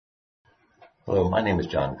Hello, my name is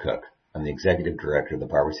John Cook. I'm the Executive Director of the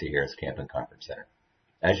Barbara C. Harris Camp and Conference Center.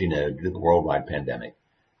 As you know, due to the worldwide pandemic,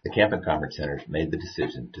 the Camp and Conference Center made the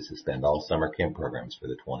decision to suspend all summer camp programs for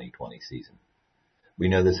the 2020 season. We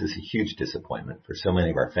know this is a huge disappointment for so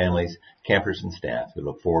many of our families, campers, and staff who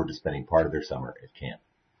look forward to spending part of their summer at camp.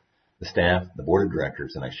 The staff, the board of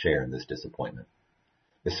directors, and I share in this disappointment.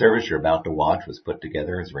 The service you're about to watch was put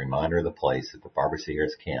together as a reminder of the place that the Barbara C.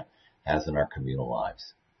 Harris Camp has in our communal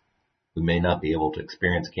lives. We may not be able to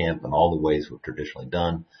experience camp in all the ways we've traditionally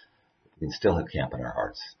done, but we can still have camp in our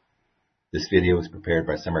hearts. This video was prepared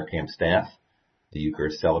by summer camp staff. The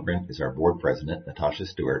Eucharist celebrant is our board president, Natasha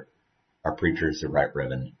Stewart. Our preacher is the Right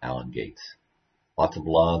Reverend Alan Gates. Lots of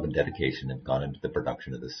love and dedication have gone into the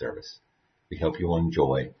production of this service. We hope you'll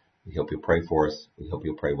enjoy. We hope you'll pray for us. We hope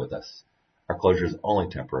you'll pray with us. Our closure is only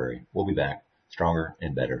temporary. We'll be back stronger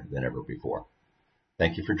and better than ever before.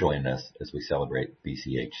 Thank you for joining us as we celebrate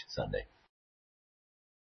BCH Sunday.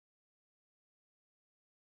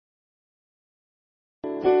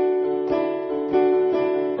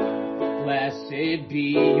 Blessed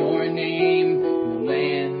be your name, in the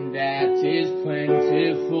land that is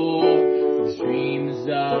plentiful, where the streams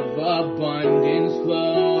of abundance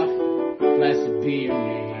flow. Blessed be your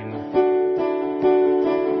name.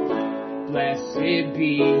 Blessed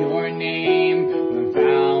be your name, when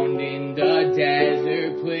found in the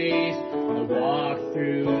desert place, when I walk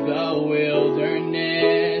through the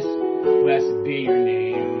wilderness. Blessed be your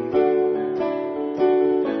name.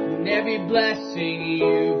 And every blessing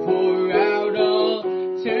you pour out, I'll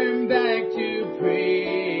turn back to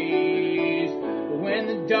praise. But when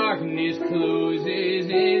the darkness closes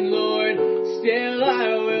in, Lord, still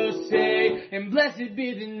I will say, and blessed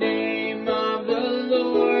be the name of the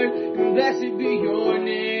Lord, and blessed be your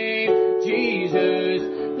name, Jesus.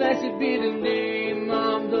 Blessed be the name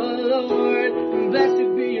of the Lord, and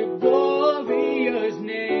blessed be your glorious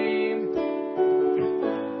name.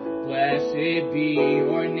 Blessed be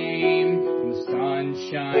your name, and the sun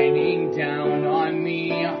shining down on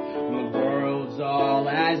me, and the world's all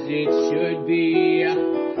as it should be.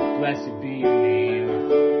 Blessed be your name.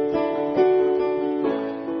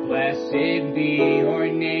 Blessed be your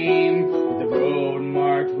name, with the road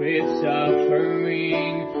marked with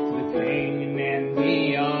suffering, the pain and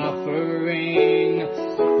the offering.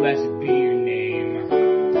 Blessed be your name.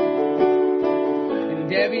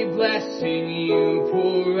 And every blessing you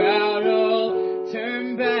pour out, I'll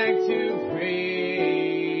turn back to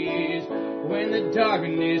praise. When the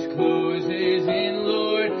darkness closes in,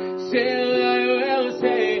 Lord, still I will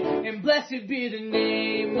say, and blessed be the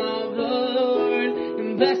name of the Lord,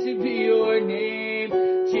 and blessed be your name,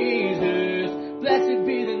 Jesus. Blessed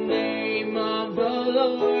be the name of the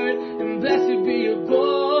Lord, and blessed be your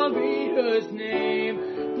glorious name.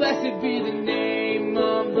 Blessed be the name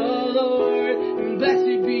of the Lord, and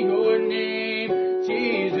blessed be your name,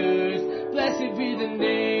 Jesus. Blessed be the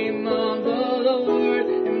name of the Lord,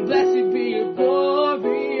 and blessed be your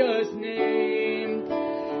glorious name.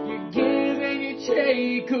 You give and you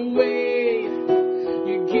take away.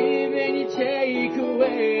 You give and you take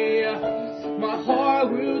away. My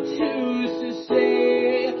heart will choose to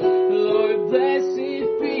say, Lord,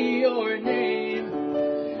 blessed be your name.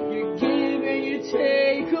 You give and you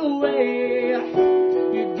take away.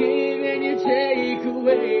 You give and you take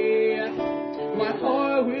away. My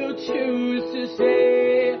heart will choose to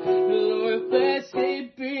say, Lord,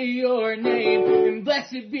 blessed be your name. And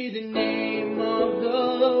blessed be the name of the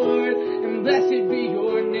Lord. And blessed be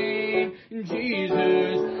your name,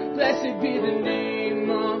 Jesus. Blessed be the name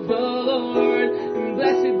of the Lord. And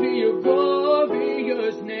blessed be your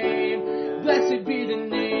glorious name. Blessed be the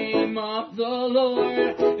name of the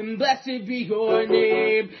Lord. And blessed be your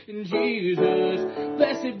name, Jesus.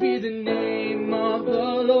 Blessed be the name of the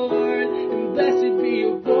Lord. And blessed be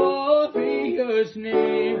your glorious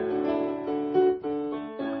name.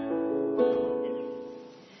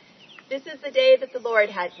 This is the day that the Lord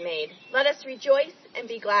has made. Let us rejoice and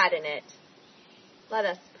be glad in it. Let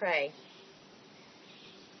us pray.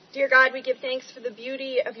 Dear God, we give thanks for the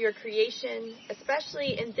beauty of your creation,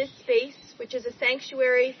 especially in this space, which is a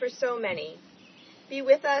sanctuary for so many. Be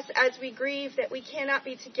with us as we grieve that we cannot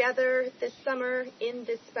be together this summer in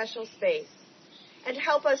this special space. And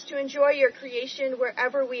help us to enjoy your creation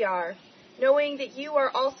wherever we are, knowing that you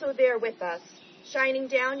are also there with us, shining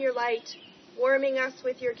down your light, warming us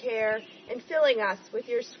with your care, and filling us with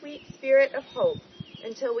your sweet spirit of hope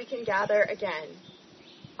until we can gather again.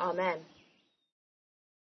 Amen.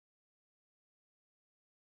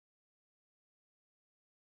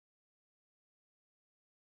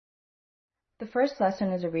 The first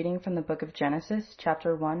lesson is a reading from the book of Genesis,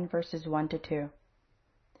 chapter 1, verses 1 to 2.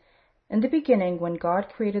 In the beginning, when God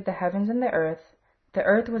created the heavens and the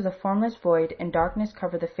earth was a formless void, and darkness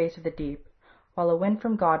covered the face of the deep, while a wind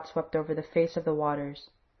from God swept over the face of the waters.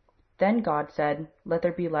 Then God said, "Let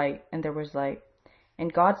there be light," and there was light.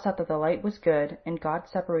 And God saw that the light was good, and God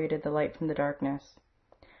separated the light from the darkness.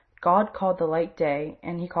 God called the light day,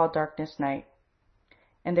 and he called darkness night.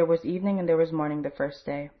 And there was evening and there was morning the first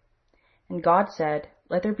day. And God said,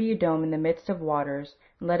 "Let there be a dome in the midst of waters,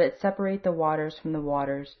 and let it separate the waters from the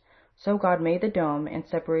waters." So God made the dome, and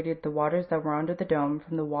separated the waters that were under the dome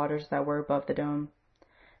from the waters that were above the dome.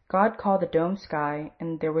 God called the dome sky,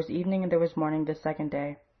 and there was evening and there was morning the second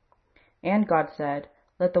day. And God said,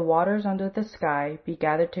 "Let the waters under the sky be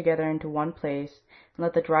gathered together into one place, and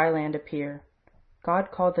let the dry land appear." God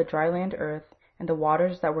called the dry land earth, and the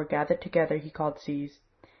waters that were gathered together he called seas.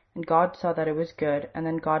 And God saw that it was good. And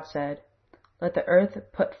then God said, "Let the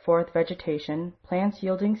earth put forth vegetation, plants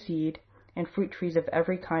yielding seed, and fruit trees of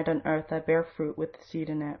every kind on earth that bear fruit with the seed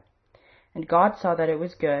in it." And God saw that it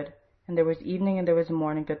was good. And there was evening and there was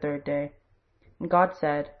morning the third day. And God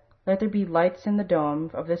said, "Let there be lights in the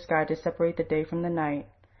dome of the sky to separate the day from the night."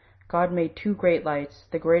 God made 2 great lights,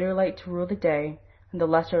 the greater light to rule the day, and the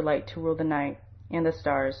lesser light to rule the night, and the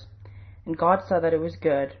stars. And God saw that it was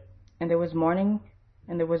good. And there was morning,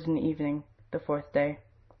 and there was an evening, the 4th day.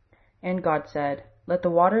 And God said, "Let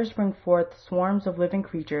the waters bring forth swarms of living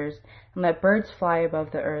creatures, and let birds fly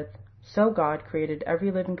above the earth." So God created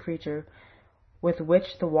every living creature with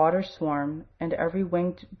which the waters swarm, and every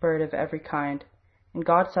winged bird of every kind. And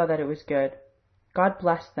God saw that it was good. God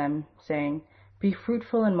blessed them, saying, "Be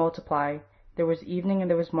fruitful and multiply." There was evening and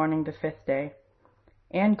there was morning the 5th day.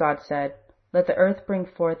 And God said, "Let the earth bring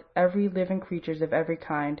forth every living creatures of every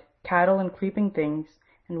kind, cattle and creeping things,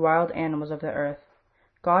 and wild animals of the earth."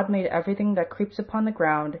 God made everything that creeps upon the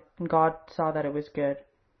ground, and God saw that it was good.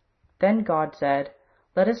 Then God said,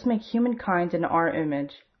 "Let us make humankind in our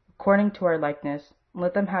image, according to our likeness, and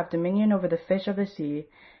let them have dominion over the fish of the sea,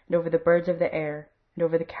 and over the birds of the air, and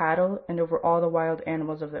over the cattle, and over all the wild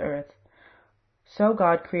animals of the earth." So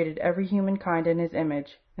God created every humankind in his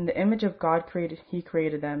image. In the image of God he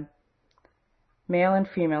created them. Male and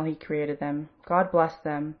female he created them. God blessed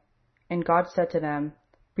them. And God said to them,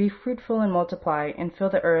 "Be fruitful and multiply, and fill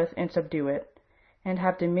the earth, and subdue it, and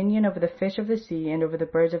have dominion over the fish of the sea, and over the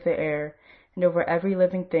birds of the air, and over every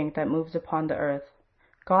living thing that moves upon the earth."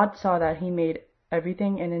 God saw that he made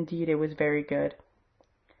everything, and indeed it was very good.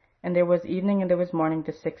 And there was evening and there was morning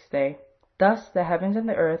the 6th day. Thus the heavens and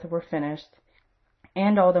the earth were finished,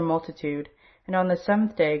 and all their multitude. And on the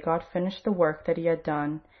 7th day God finished the work that he had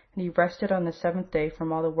done, and he rested on the 7th day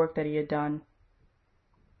from all the work that he had done.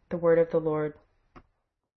 The word of the Lord.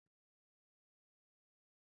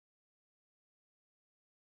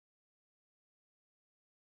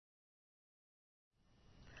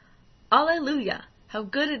 Alleluia! How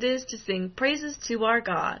good it is to sing praises to our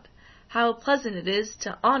God! How pleasant it is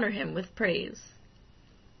to honor him with praise!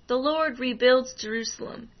 The Lord rebuilds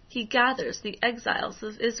Jerusalem. He gathers the exiles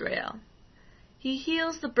of Israel. He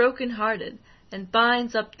heals the broken-hearted and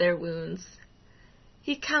binds up their wounds.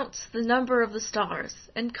 He counts the number of the stars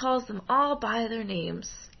and calls them all by their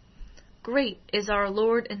names. Great is our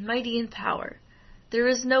Lord and mighty in power. There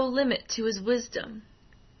is no limit to his wisdom.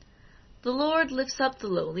 The Lord lifts up the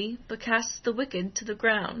lowly, but casts the wicked to the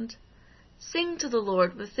ground. Sing to the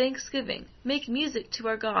Lord with thanksgiving. Make music to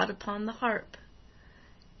our God upon the harp.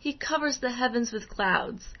 He covers the heavens with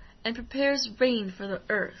clouds and prepares rain for the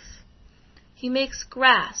earth. He makes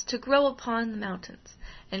grass to grow upon the mountains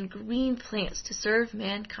and green plants to serve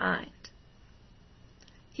mankind.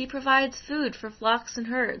 He provides food for flocks and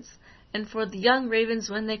herds and for the young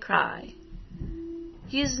ravens when they cry.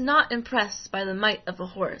 He is not impressed by the might of a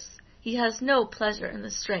horse. He has no pleasure in the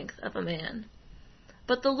strength of a man.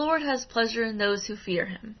 But the Lord has pleasure in those who fear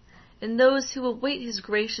him, in those who await his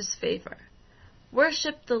gracious favor.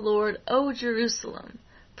 Worship the Lord, O Jerusalem.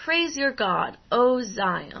 Praise your God, O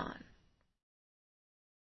Zion.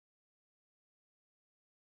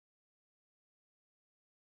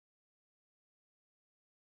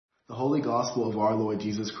 The Holy Gospel of our Lord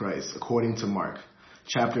Jesus Christ, according to Mark,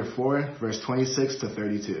 chapter 4, verse 26 to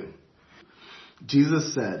 32.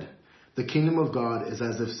 Jesus said, "The kingdom of God is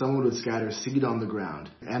as if someone would scatter seed on the ground,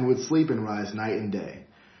 and would sleep and rise night and day,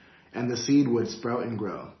 and the seed would sprout and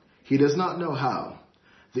grow. He does not know how.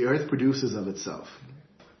 The earth produces of itself.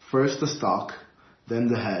 First the stalk, then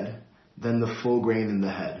the head, then the full grain in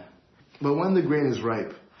the head. But when the grain is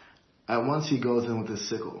ripe, at once he goes in with his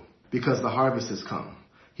sickle, because the harvest has come."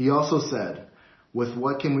 He also said, "With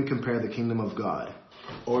what can we compare the kingdom of God?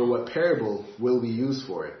 Or what parable will we use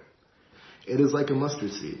for it? It is like a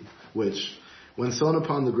mustard seed, which, when sown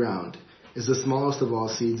upon the ground, is the smallest of all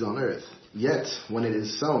seeds on earth. Yet, when it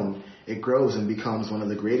is sown, it grows and becomes one of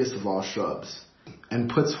the greatest of all shrubs, and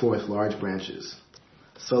puts forth large branches,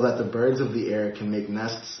 so that the birds of the air can make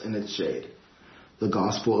nests in its shade. The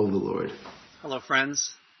Gospel of the Lord. Hello,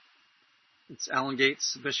 friends. It's Alan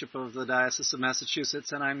Gates, Bishop of the Diocese of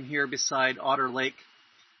Massachusetts, and I'm here beside Otter Lake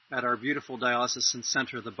at our beautiful diocesan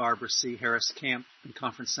center, the Barbara C. Harris Camp and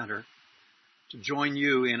Conference Center, to join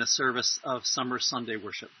you in a service of Summer Sunday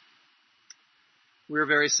worship. We're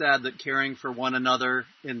very sad that caring for one another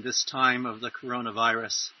in this time of the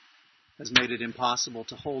coronavirus has made it impossible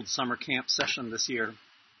to hold summer camp session this year.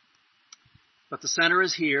 But the center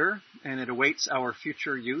is here, and it awaits our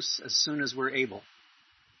future use as soon as we're able.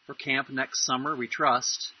 For camp next summer, we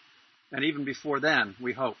trust, and even before then,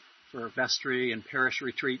 we hope, for vestry and parish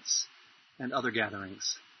retreats and other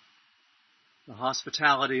gatherings. The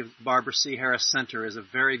hospitality of the Barbara C. Harris Center is a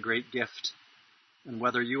very great gift, and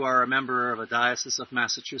whether you are a member of a Diocese of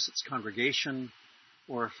Massachusetts congregation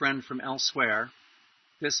or a friend from elsewhere,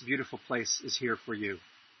 this beautiful place is here for you.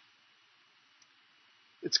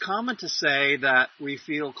 It's common to say that we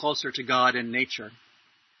feel closer to God in nature,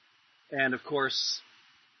 and of course,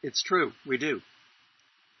 it's true, we do.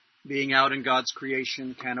 Being out in God's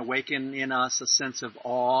creation can awaken in us a sense of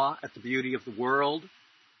awe at the beauty of the world.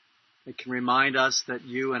 It can remind us that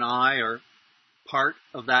you and I are part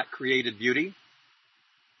of that created beauty.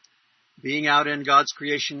 Being out in God's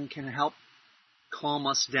creation can help calm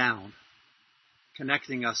us down,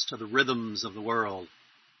 connecting us to the rhythms of the world.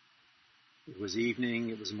 It was evening,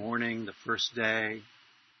 it was morning, the first day.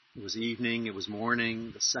 It was evening, it was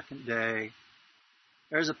morning, the second day.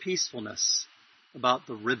 There's a peacefulness about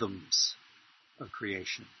the rhythms of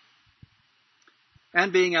creation.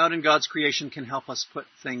 And being out in God's creation can help us put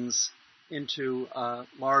things into a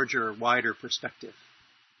larger, wider perspective.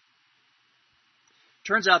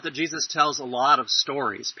 Turns out that Jesus tells a lot of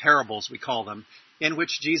stories, parables we call them, in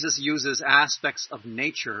which Jesus uses aspects of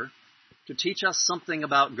nature to teach us something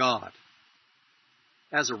about God.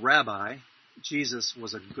 As a rabbi, Jesus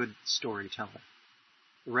was a good storyteller.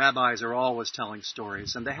 The rabbis are always telling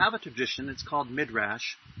stories, and they have a tradition, it's called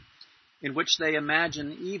Midrash, in which they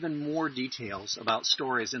imagine even more details about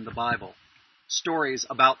stories in the Bible, stories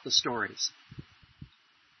about the stories.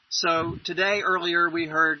 So today, earlier, we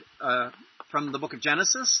heard from the book of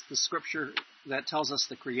Genesis, the scripture that tells us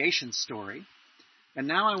the creation story, and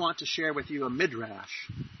now I want to share with you a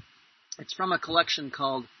Midrash. It's from a collection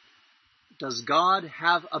called Does God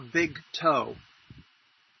Have a Big Toe?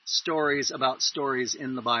 Stories about stories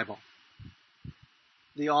in the Bible.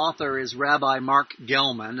 The author is Rabbi Mark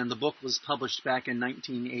Gelman, and the book was published back in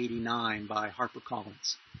 1989 by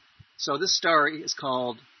HarperCollins. So this story is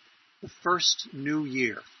called The First New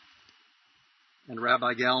Year. And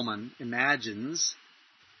Rabbi Gelman imagines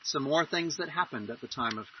some more things that happened at the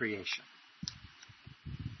time of creation.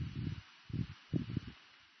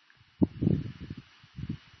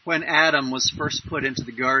 When Adam was first put into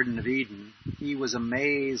the Garden of Eden, he was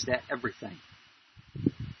amazed at everything.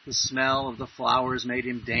 The smell of the flowers made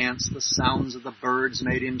him dance. The sounds of the birds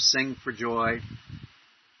made him sing for joy.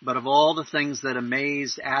 But of all the things that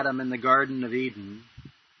amazed Adam in the Garden of Eden,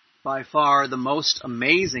 by far the most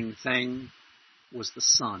amazing thing was the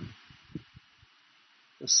sun.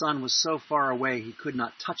 The sun was so far away he could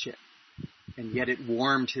not touch it, and yet it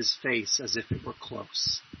warmed his face as if it were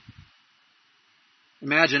close.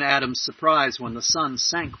 Imagine Adam's surprise when the sun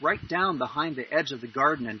sank right down behind the edge of the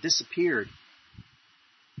garden and disappeared.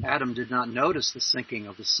 Adam did not notice the sinking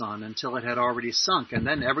of the sun until it had already sunk, and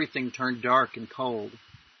then everything turned dark and cold.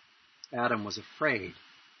 Adam was afraid,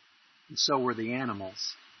 and so were the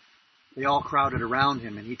animals. They all crowded around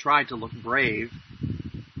him, and he tried to look brave,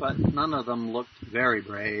 but none of them looked very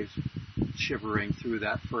brave, shivering through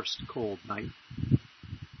that first cold night.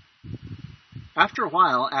 After a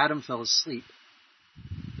while, Adam fell asleep.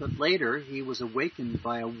 But later he was awakened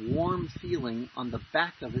by a warm feeling on the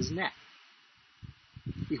back of his neck.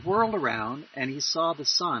 He whirled around and he saw the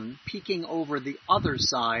sun peeking over the other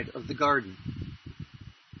side of the garden.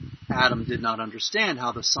 Adam did not understand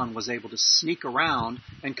how the sun was able to sneak around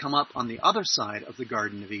and come up on the other side of the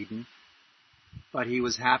Garden of Eden, but he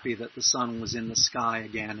was happy that the sun was in the sky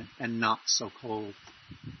again and not so cold.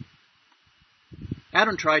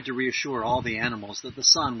 Adam tried to reassure all the animals that the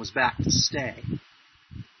sun was back to stay.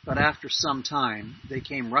 But after some time, they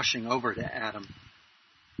came rushing over to Adam.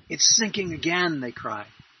 "It's sinking again," they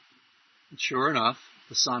cried. And sure enough,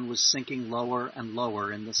 the sun was sinking lower and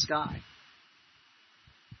lower in the sky.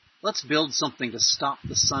 "Let's build something to stop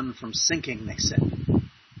the sun from sinking," they said.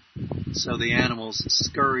 So the animals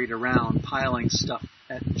scurried around, piling stuff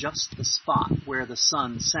at just the spot where the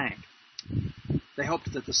sun sank. They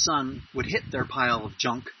hoped that the sun would hit their pile of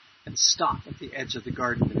junk and stop at the edge of the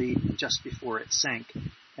Garden of Eden just before it sank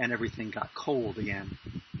and everything got cold again.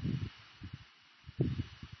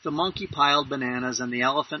 The monkey piled bananas, and the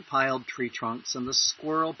elephant piled tree trunks, and the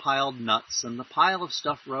squirrel piled nuts, and the pile of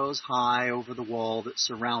stuff rose high over the wall that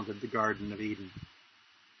surrounded the Garden of Eden.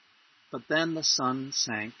 But then the sun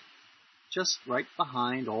sank just right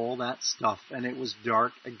behind all that stuff, and it was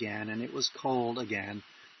dark again, and it was cold again,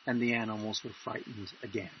 and the animals were frightened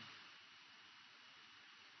again.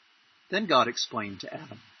 Then God explained to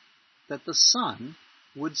Adam that the sun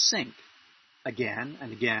would sink again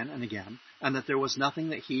and again and again, and that there was nothing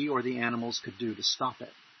that he or the animals could do to stop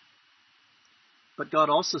it. But God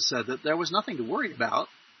also said that there was nothing to worry about,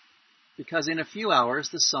 because in a few hours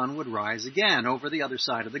the sun would rise again over the other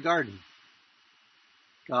side of the garden.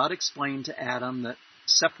 God explained to Adam that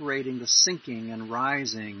separating the sinking and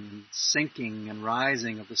rising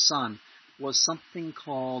of the sun was something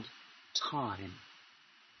called time.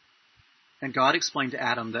 And God explained to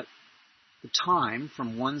Adam that the time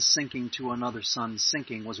from one sinking to another sun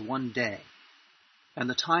sinking was 1 day. And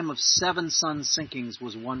the time of 7 sun sinkings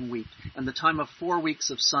was 1 week. And the time of 4 weeks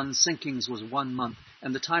of sun sinkings was 1 month.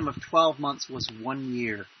 And the time of 12 months was 1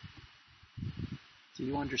 year. Do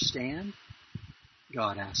you understand?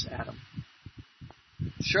 God asked Adam.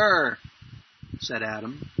 Sure, said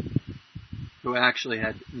Adam, who actually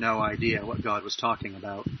had no idea what God was talking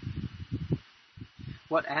about.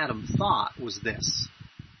 What Adam thought was this: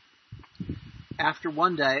 after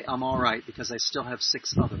 1 day, I'm all right because I still have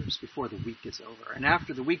 6 others before the week is over. And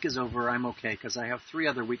after the week is over, I'm okay because I have 3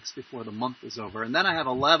 other weeks before the month is over. And then I have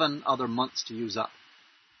 11 other months to use up.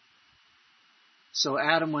 So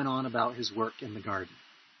Adam went on about his work in the garden.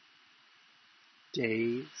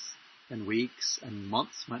 Days and weeks and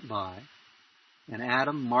months went by, and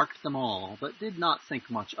Adam marked them all, but did not think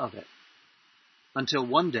much of it. Until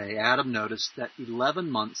one day Adam noticed that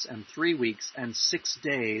 11 months and 3 weeks and 6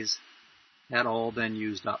 days had all been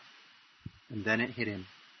used up. And then it hit him.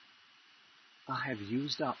 I have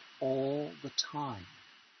used up all the time.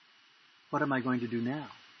 What am I going to do now?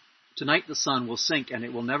 Tonight the sun will sink and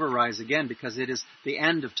it will never rise again because it is the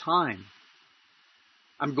end of time.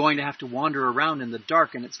 I'm going to have to wander around in the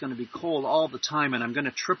dark and it's going to be cold all the time and I'm going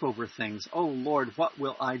to trip over things. Oh Lord, what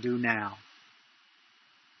will I do now?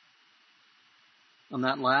 On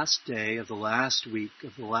that last day of the last week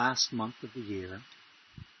of the last month of the year,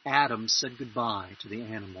 Adam said goodbye to the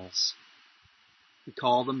animals. He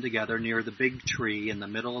called them together near the big tree in the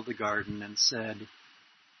middle of the garden and said,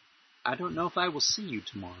 I don't know if I will see you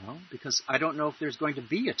tomorrow because I don't know if there's going to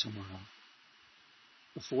be a tomorrow.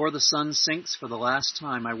 Before the sun sinks for the last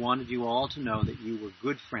time, I wanted you all to know that you were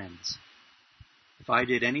good friends. If I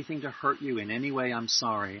did anything to hurt you in any way, I'm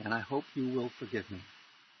sorry, and I hope you will forgive me.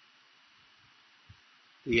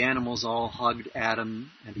 The animals all hugged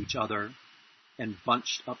Adam and each other and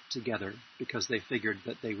bunched up together because they figured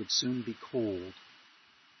that they would soon be cold.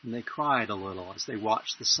 And they cried a little as they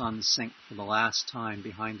watched the sun sink for the last time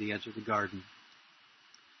behind the edge of the garden.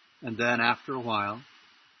 And then, after a while,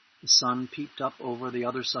 the sun peeped up over the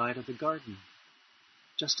other side of the garden,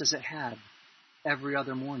 just as it had every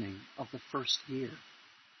other morning of the first year.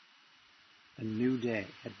 A new day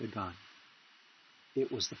had begun.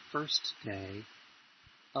 It was the first day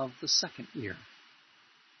of the second year.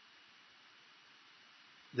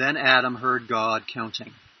 Then Adam heard God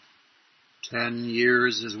counting. 10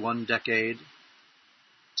 years is 1 decade.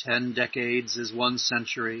 10 decades is 1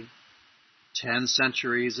 century. 10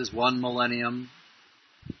 centuries is 1 millennium.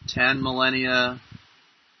 10 millennia.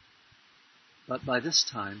 But by this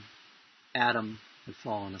time, Adam had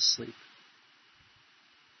fallen asleep.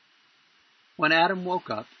 When Adam woke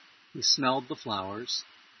up, he smelled the flowers,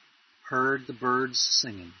 heard the birds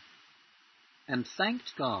singing, and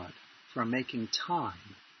thanked God for making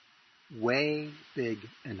time way big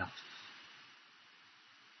enough.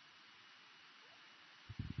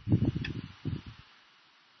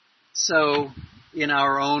 So, in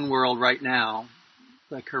our own world right now,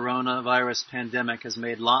 the coronavirus pandemic has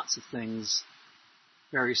made lots of things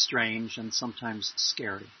very strange and sometimes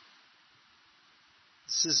scary.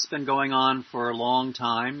 This has been going on for a long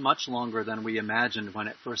time, much longer than we imagined when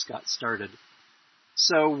it first got started.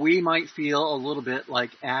 So we might feel a little bit like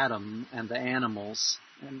Adam and the animals,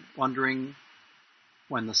 and wondering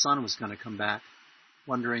when the sun was going to come back,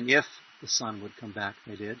 wondering if the sun would come back.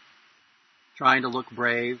 They did. Trying to look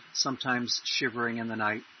brave, sometimes shivering in the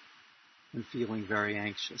night, and feeling very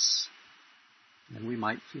anxious. And we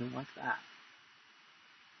might feel like that.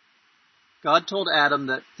 God told Adam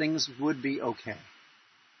that things would be okay.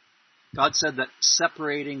 God said that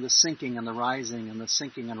separating the sinking and the rising and the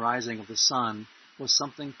sinking and rising of the sun was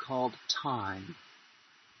something called time,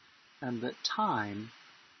 and that time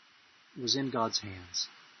was in God's hands.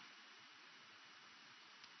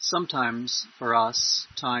 Sometimes, for us,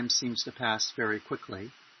 time seems to pass very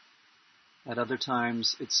quickly. At other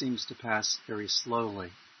times, it seems to pass very slowly.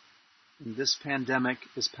 And this pandemic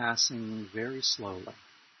is passing very slowly.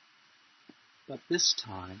 But this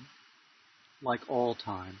time, like all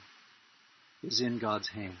time, is in God's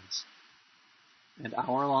hands. And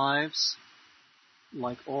our lives,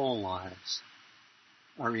 like all lives,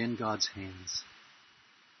 are in God's hands.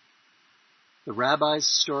 The rabbi's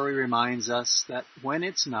story reminds us that when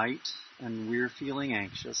it's night and we're feeling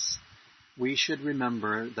anxious, we should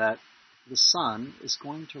remember that the sun is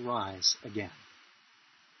going to rise again.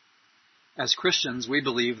 As Christians, we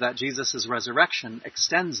believe that Jesus' resurrection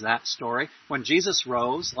extends that story. When Jesus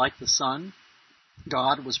rose like the sun,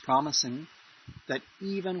 God was promising that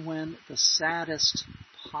even when the saddest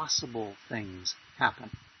possible things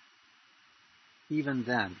happen, even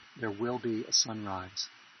then there will be a sunrise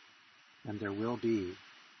and there will be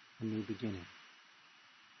a new beginning.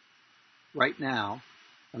 Right now,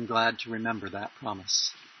 I'm glad to remember that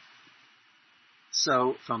promise.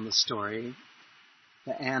 So, from the story,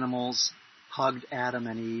 the animals hugged Adam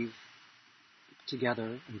and Eve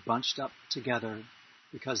together and bunched up together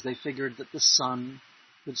because they figured that the sun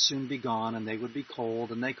would soon be gone and they would be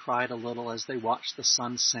cold, and they cried a little as they watched the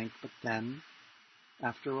sun sink. But then,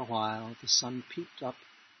 after a while, the sun peeped up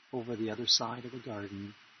over the other side of the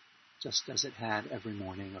garden, just as it had every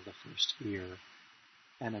morning of the first year,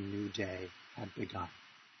 and a new day had begun.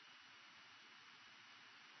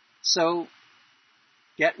 So,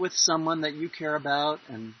 get with someone that you care about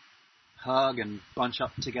and hug and bunch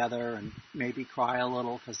up together and maybe cry a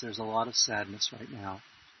little because there's a lot of sadness right now.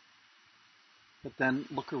 But then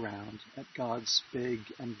look around at God's big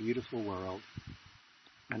and beautiful world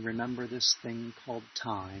and remember this thing called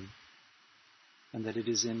time and that it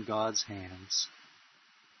is in God's hands,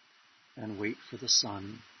 and wait for the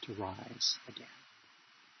sun to rise again.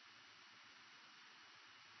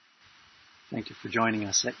 Thank you for joining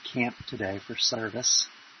us at camp today for service.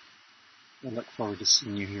 We look forward to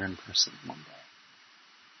seeing you here in person one day.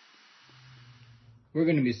 We're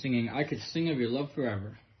going to be singing I Could Sing of Your Love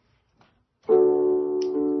Forever.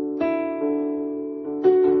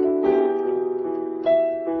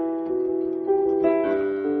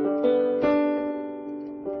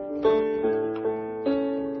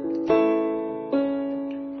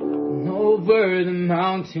 Over the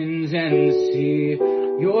mountains and the sea,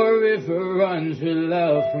 your river runs with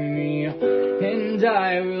love for me, and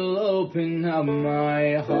I will open up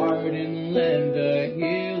my heart and let the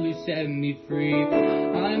healer set me free.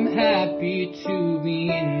 I'm happy to be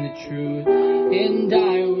in the truth, and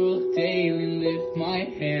I will daily lift my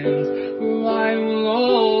hands, for I will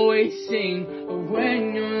always sing of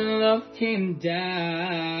when your love came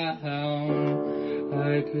down.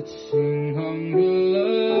 I could sing of your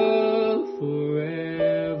love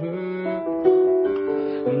forever,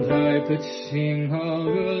 and I could sing of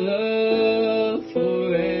your love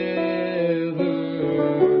forever.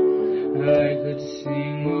 I could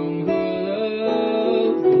sing of your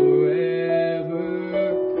love forever,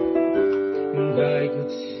 and I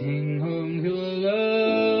could sing of your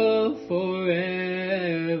love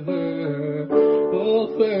forever.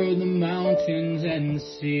 Over the mountains and the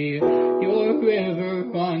sea, your river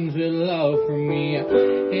runs with love for me,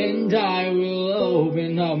 and I will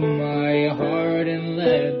open up my heart and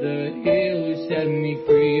let the healer set me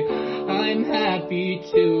free. I'm happy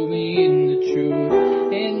to be in the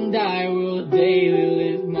truth, and I will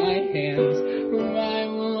daily lift my hands, for I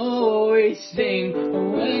will always sing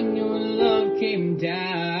when your love came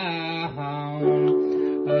down.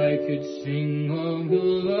 I could sing of your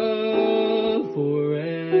love forever.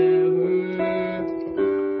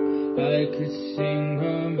 I could sing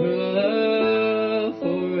of your love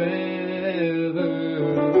forever,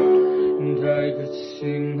 and I could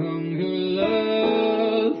sing of your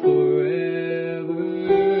love forever,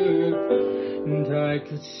 and I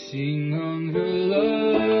could sing of your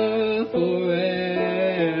love forever.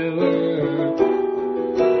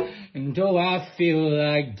 And oh, I feel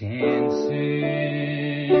like dancing,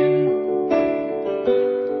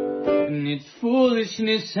 and it's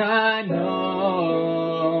foolishness, I know,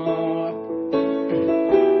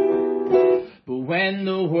 but when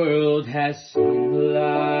the world has seen the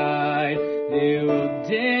light, they will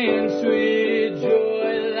dance with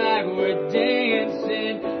joy like we're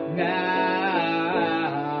dancing now.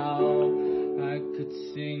 I could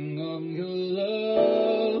sing of your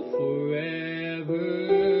love forever,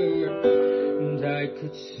 and I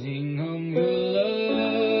could sing of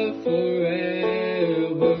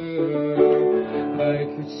I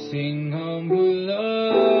could sing humble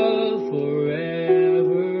love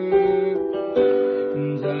forever,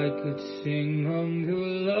 and I could sing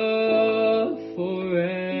humble love forever.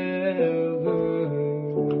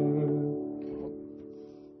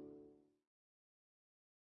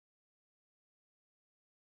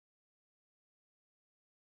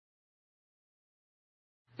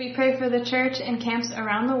 We pray for the church and camps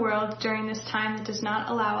around the world during this time that does not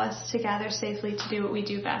allow us to gather safely to do what we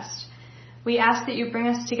do best. We ask that you bring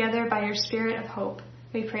us together by your spirit of hope.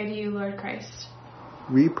 We pray to you, Lord Christ.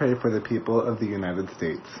 We pray for the people of the United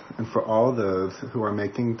States and for all those who are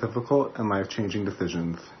making difficult and life-changing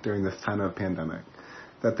decisions during this time of pandemic,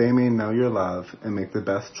 that they may know your love and make the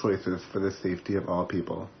best choices for the safety of all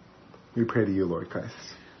people. We pray to you, Lord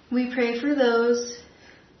Christ. We pray for those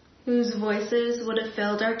whose voices would have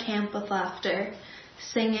filled our camp with laughter,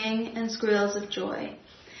 singing and squeals of joy,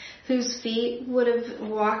 whose feet would have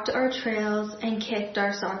walked our trails and kicked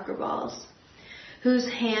our soccer balls, whose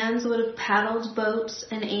hands would have paddled boats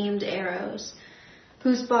and aimed arrows,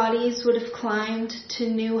 whose bodies would have climbed to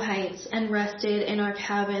new heights and rested in our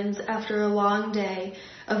cabins after a long day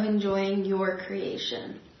of enjoying your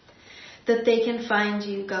creation, that they can find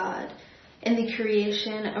you, God, in the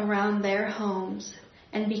creation around their homes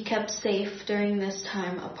and be kept safe during this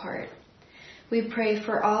time apart. We pray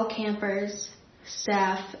for all campers,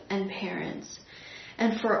 staff, and parents,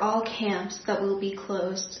 and for all camps that will be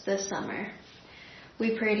closed this summer.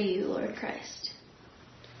 We pray to you, Lord Christ.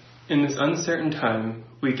 In this uncertain time,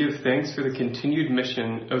 we give thanks for the continued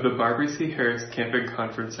mission of the Barbara C. Harris Camp and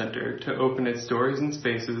Conference Center to open its doors and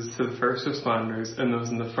spaces to the first responders and those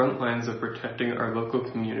in the front lines of protecting our local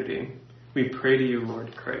community. We pray to you,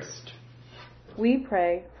 Lord Christ. We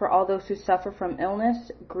pray for all those who suffer from illness,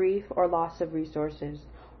 grief, or loss of resources,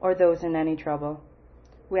 or those in any trouble.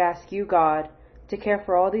 We ask you, God, to care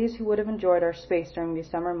for all these who would have enjoyed our space during these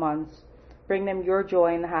summer months. Bring them your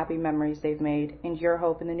joy in the happy memories they've made, and your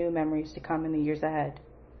hope in the new memories to come in the years ahead.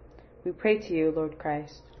 We pray to you, Lord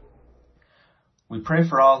Christ. We pray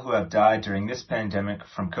for all who have died during this pandemic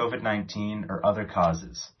from COVID-19 or other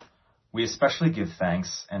causes. We especially give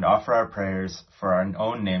thanks and offer our prayers for our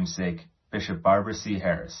own namesake, Bishop Barbara C.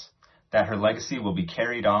 Harris, that her legacy will be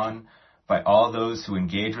carried on by all those who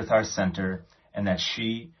engage with our center, and that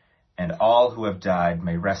she and all who have died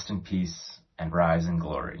may rest in peace and rise in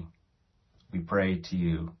glory. We pray to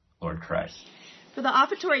you, Lord Christ. For the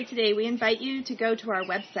offertory today, we invite you to go to our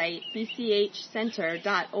website,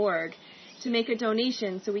 bchcenter.org, to make a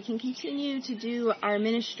donation so we can continue to do our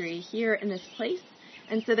ministry here in this place,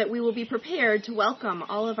 and so that we will be prepared to welcome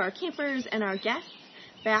all of our campers and our guests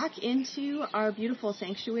back into our beautiful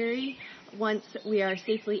sanctuary once we are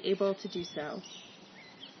safely able to do so.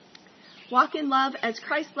 Walk in love as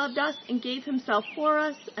Christ loved us and gave himself for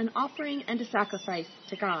us, an offering and a sacrifice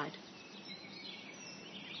to God.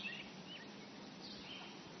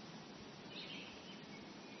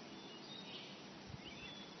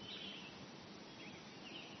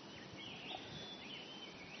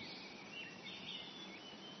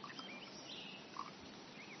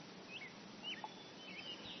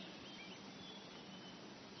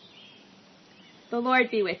 The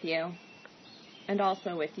Lord be with you, and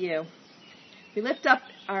also with you. We lift up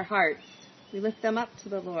our hearts. We lift them up to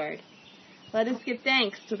the Lord. Let us give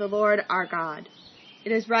thanks to the Lord our God.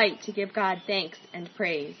 It is right to give God thanks and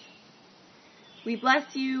praise. We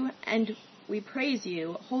bless you and we praise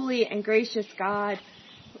you, holy and gracious God,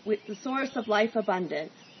 with the source of life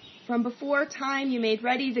abundant. From before time you made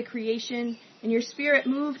ready the creation, and your spirit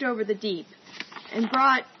moved over the deep and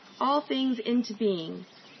brought all things into being.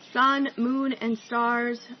 Sun, moon, and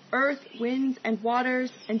stars, earth, winds, and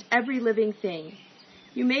waters, and every living thing.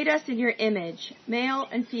 You made us in your image, male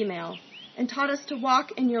and female, and taught us to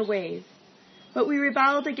walk in your ways. But we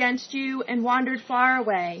rebelled against you and wandered far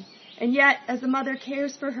away, and yet, as a mother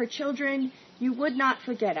cares for her children, you would not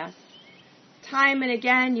forget us. Time and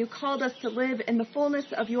again you called us to live in the fullness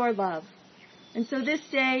of your love. And so this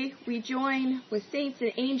day we join with saints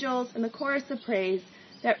and angels in the chorus of praise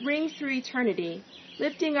that rings through eternity,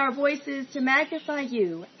 lifting our voices to magnify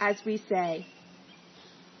you as we say,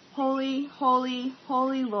 Holy, holy,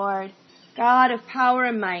 holy Lord, God of power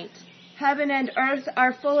and might, heaven and earth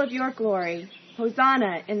are full of your glory.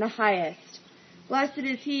 Hosanna in the highest. Blessed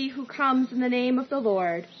is he who comes in the name of the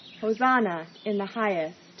Lord. Hosanna in the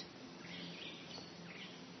highest.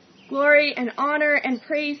 Glory and honor and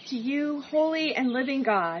praise to you, holy and living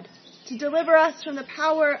God, to deliver us from the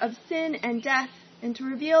power of sin and death, and to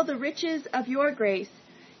reveal the riches of your grace.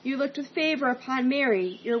 You looked with favor upon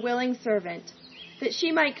Mary, your willing servant, that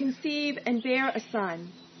she might conceive and bear a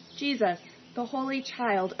son, Jesus, the Holy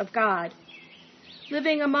Child of God.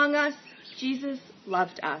 Living among us, Jesus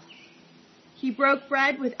loved us. He broke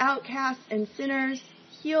bread with outcasts and sinners,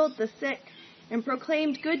 healed the sick, and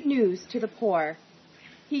proclaimed good news to the poor.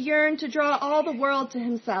 He yearned to draw all the world to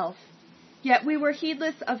himself, yet we were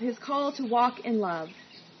heedless of his call to walk in love.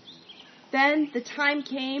 Then the time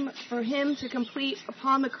came for him to complete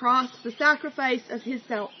upon the cross the sacrifice of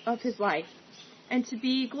his life, and to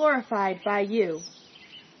be glorified by you.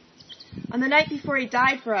 On the night before he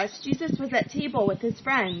died for us, Jesus was at table with his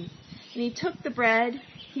friends, and he took the bread,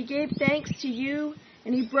 he gave thanks to you,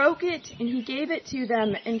 and he broke it, and he gave it to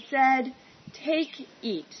them, and said, "Take,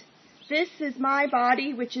 eat. This is my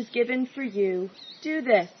body which is given for you. Do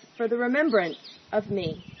this for the remembrance of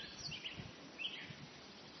me."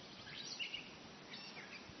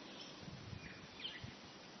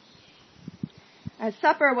 As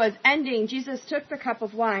supper was ending, Jesus took the cup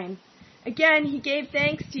of wine. Again, he gave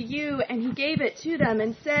thanks to you, and he gave it to them,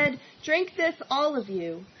 and said, "Drink this, all of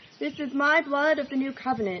you. This is my blood of the new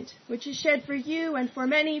covenant, which is shed for you and for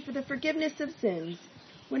many for the forgiveness of sins.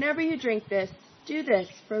 Whenever you drink this, do this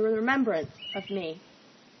for the remembrance of me."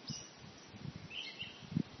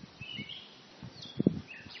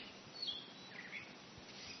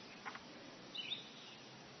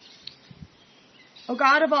 O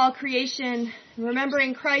God of all creation,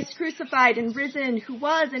 remembering Christ crucified and risen, who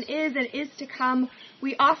was and is to come,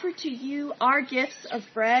 we offer to you our gifts of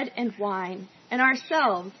bread and wine, and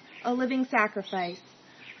ourselves a living sacrifice.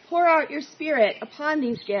 Pour out your Spirit upon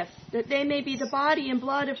these gifts, that they may be the body and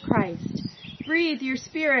blood of Christ. Breathe your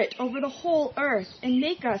Spirit over the whole earth, and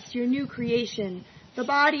make us your new creation, the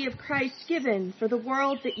body of Christ given for the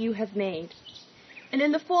world that you have made. And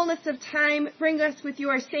in the fullness of time, bring us with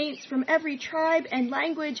your saints from every tribe and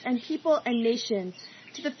language and people and nation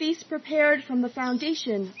to the feast prepared from the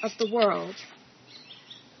foundation of the world.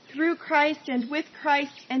 Through Christ and with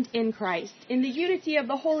Christ and in Christ, in the unity of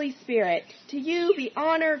the Holy Spirit, to you be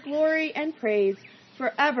honor, glory, and praise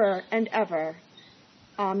forever and ever.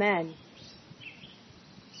 Amen.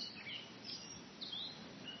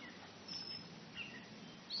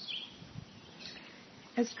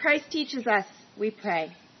 As Christ teaches us, we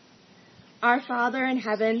pray. Our Father in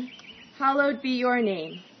heaven, hallowed be your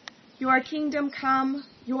name. Your kingdom come,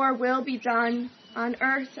 your will be done, on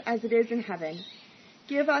earth as it is in heaven.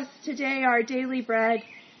 Give us today our daily bread.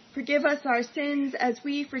 Forgive us our sins as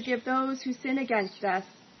we forgive those who sin against us.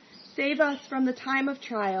 Save us from the time of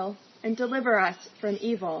trial, and deliver us from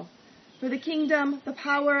evil. For the kingdom, the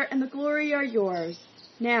power, and the glory are yours,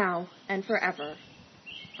 now and forever.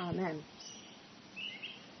 Amen.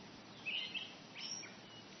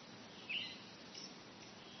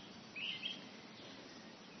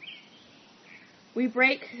 The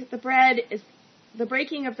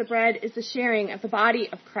breaking of the bread is the sharing of the body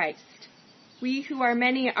of Christ. We who are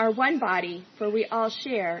many are one body, for we all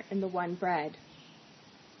share in the one bread.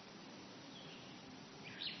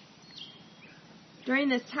 During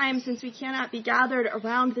this time, since we cannot be gathered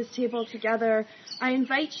around this table together, I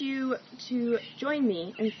invite you to join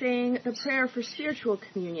me in saying the prayer for spiritual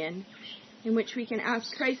communion, in which we can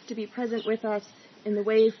ask Christ to be present with us in the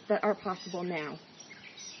ways that are possible now.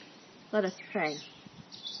 Let us pray.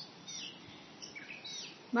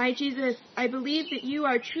 My Jesus, I believe that you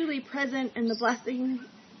are truly present in the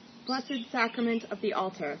blessed sacrament of the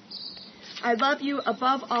altar. I love you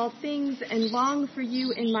above all things and long for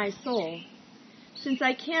you in my soul. Since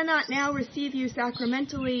I cannot now receive you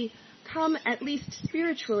sacramentally, come at least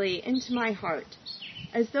spiritually into my heart.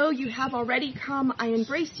 As though you have already come, I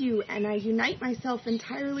embrace you and I unite myself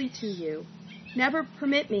entirely to you. Never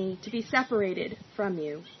permit me to be separated from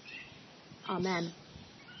you. Amen.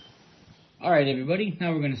 All right, everybody.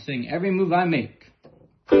 Now we're going to sing Every Move I Make.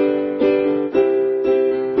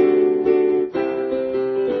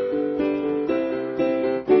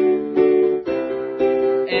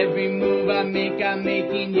 Every move I make, I'm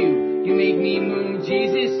making you. You make me move,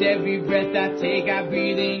 Jesus. Every breath I take, I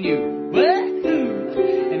breathe in you.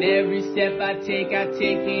 Woo-hoo! And every step I take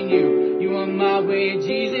in you. You on my way,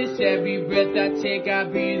 Jesus. Every breath I take, I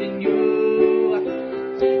breathe in you.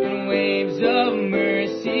 Waves of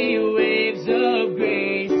mercy, waves of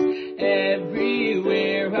grace,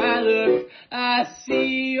 everywhere I look, I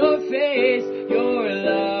see your face, your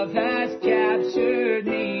love has captured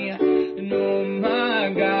me, and oh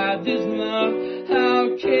my God, this love,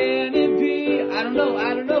 how can it be? I don't know.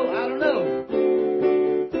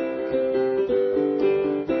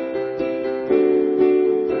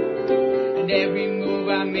 And every move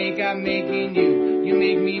I make, I'm making you, you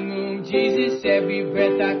make me move, Jesus. Every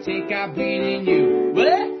breath I take, I breathe in you.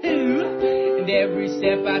 Woo-hoo! And every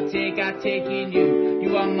step I take in you. You